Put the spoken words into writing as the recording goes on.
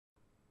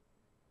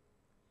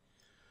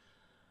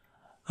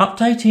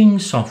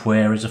Updating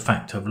software is a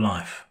fact of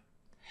life,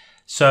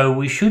 so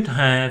we should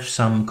have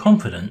some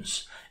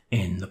confidence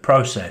in the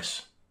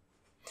process.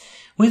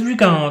 With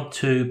regard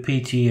to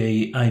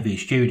PTE AV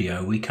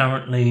Studio, we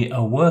currently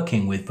are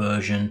working with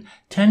version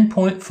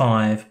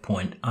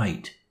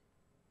 10.5.8.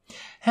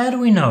 How do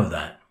we know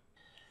that?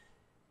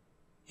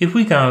 If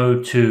we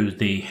go to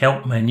the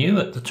Help menu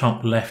at the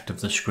top left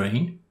of the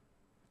screen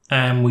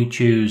and we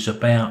choose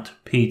About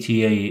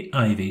PTE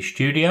AV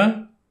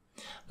Studio,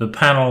 the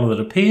panel that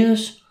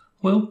appears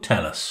will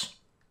tell us.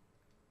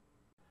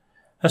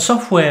 A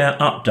software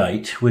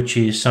update, which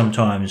is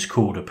sometimes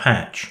called a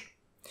patch,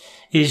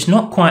 is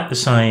not quite the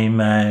same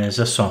as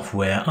a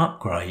software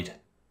upgrade.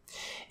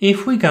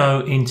 If we go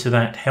into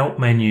that Help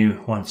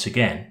menu once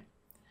again,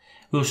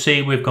 we'll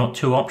see we've got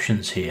two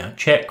options here.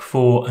 Check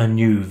for a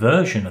new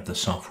version of the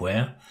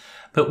software,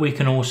 but we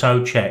can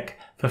also check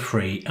for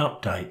free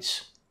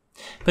updates.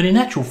 But in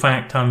actual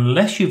fact,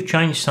 unless you've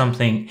changed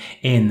something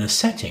in the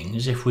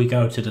settings, if we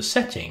go to the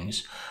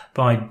settings,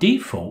 by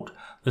default,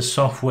 the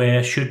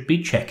software should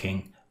be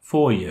checking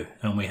for you.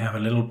 And we have a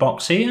little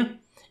box here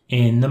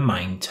in the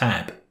main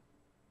tab.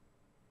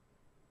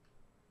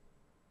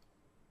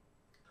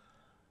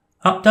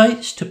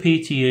 Updates to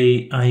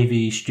PTE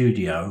AV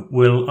Studio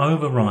will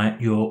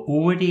overwrite your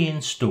already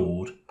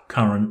installed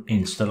current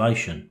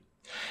installation,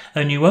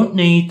 and you won't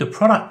need the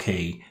product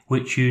key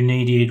which you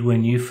needed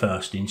when you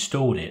first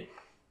installed it.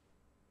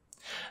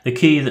 The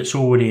key that's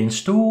already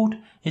installed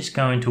is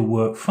going to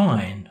work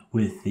fine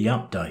with the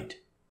update.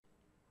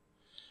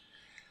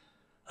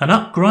 An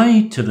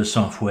upgrade to the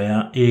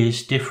software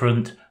is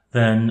different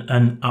than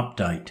an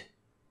update,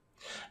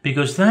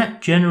 because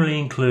that generally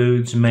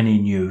includes many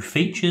new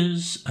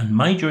features and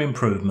major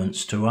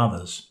improvements to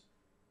others.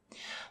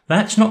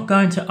 That's not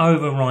going to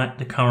overwrite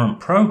the current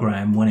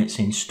program when it's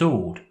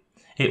installed.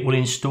 It will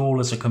install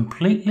as a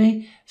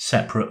completely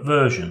separate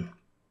version.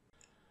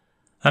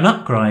 An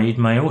upgrade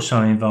may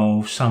also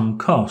involve some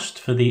cost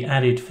for the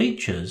added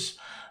features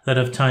that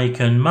have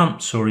taken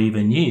months or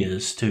even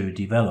years to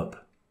develop.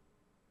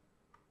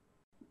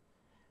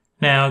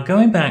 Now,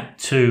 going back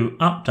to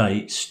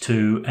updates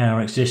to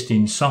our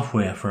existing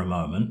software for a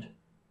moment,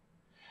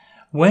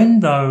 when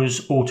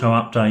those auto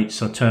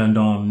updates are turned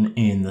on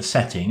in the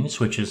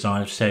settings, which as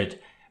I've said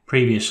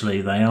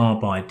previously they are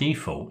by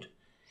default,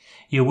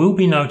 you will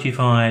be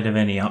notified of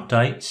any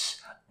updates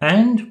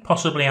and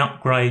possibly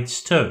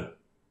upgrades too.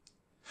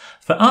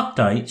 For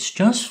updates,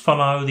 just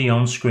follow the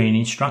on-screen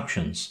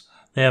instructions.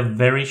 They are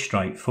very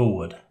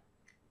straightforward.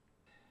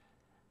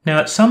 Now,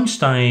 at some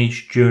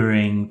stage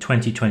during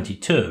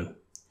 2022,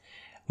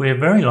 we're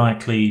very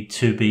likely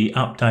to be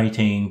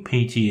updating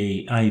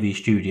PTE AV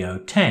Studio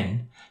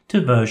 10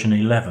 to version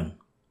 11.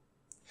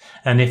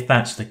 And if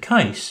that's the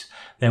case,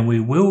 then we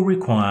will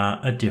require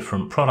a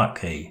different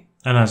product key.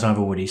 And as I've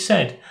already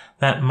said,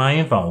 that may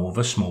involve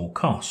a small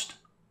cost.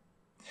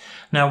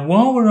 Now,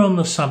 while we're on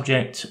the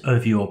subject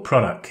of your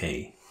product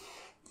key,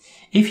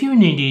 if you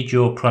needed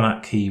your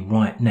product key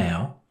right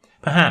now,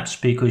 perhaps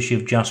because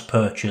you've just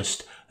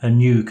purchased a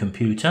new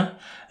computer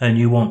and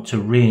you want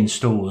to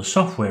reinstall the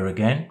software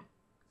again,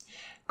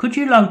 could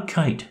you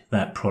locate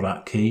that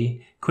product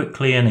key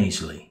quickly and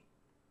easily?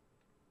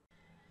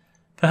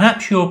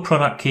 Perhaps your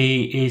product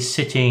key is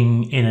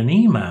sitting in an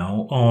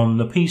email on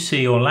the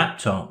PC or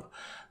laptop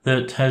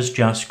that has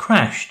just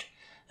crashed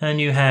and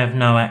you have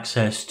no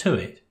access to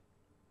it.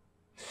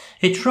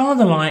 It's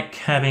rather like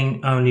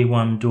having only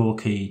one door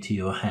key to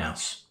your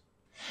house.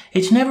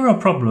 It's never a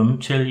problem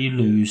till you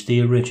lose the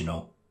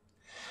original.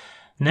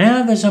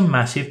 Now there's a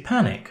massive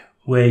panic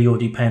where you're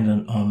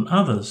dependent on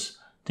others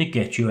to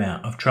get you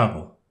out of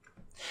trouble.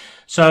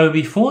 So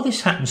before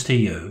this happens to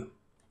you,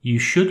 you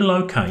should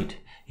locate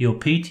your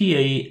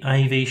PTE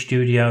AV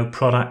Studio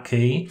product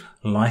key,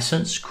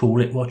 license, call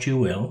it what you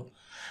will,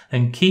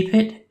 and keep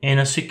it in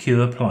a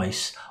secure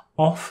place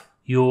off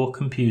your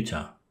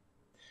computer.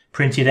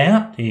 Print it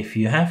out if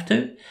you have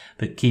to,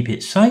 but keep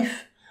it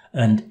safe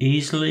and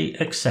easily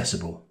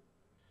accessible.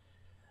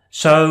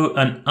 So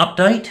an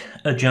update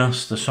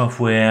adjusts the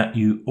software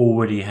you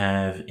already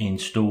have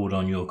installed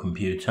on your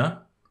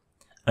computer.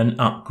 An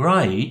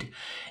upgrade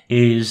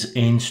is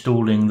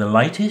installing the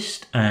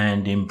latest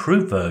and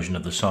improved version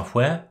of the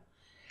software.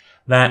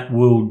 That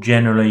will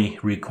generally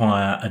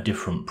require a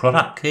different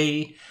product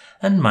key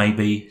and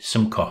maybe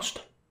some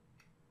cost.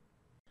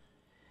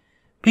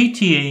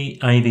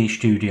 PTE AV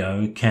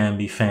Studio can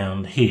be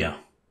found here.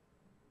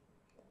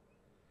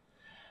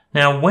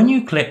 Now, when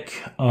you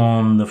click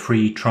on the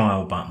free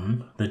trial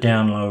button, the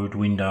download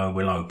window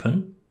will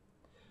open.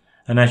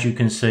 And as you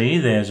can see,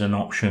 there's an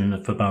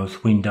option for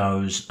both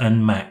Windows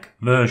and Mac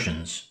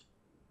versions.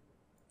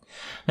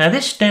 Now,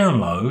 this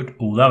download,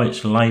 although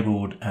it's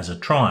labelled as a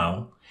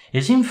trial,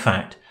 is in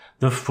fact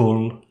the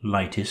full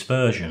latest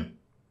version.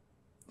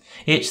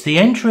 It's the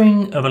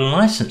entering of a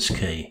license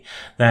key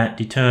that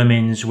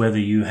determines whether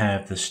you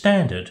have the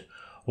standard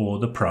or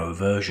the Pro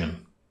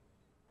version.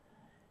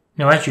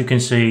 Now, as you can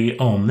see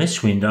on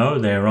this window,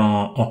 there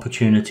are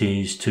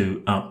opportunities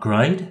to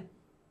upgrade,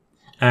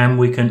 and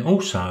we can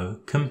also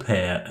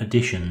compare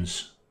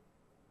editions.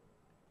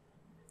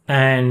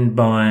 And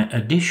by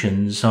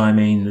editions I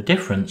mean the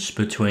difference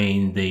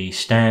between the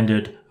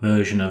standard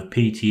version of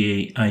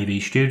PTE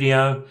AV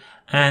Studio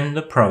and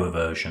the Pro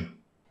version.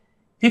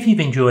 If you've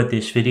enjoyed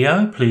this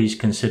video, please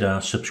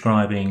consider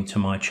subscribing to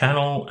my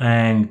channel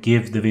and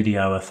give the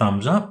video a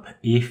thumbs up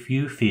if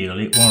you feel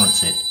it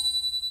warrants it.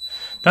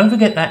 Don't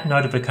forget that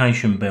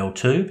notification bell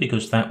too,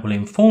 because that will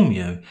inform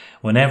you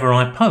whenever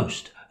I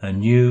post a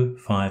new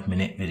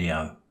 5-minute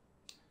video.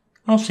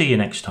 I'll see you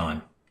next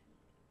time.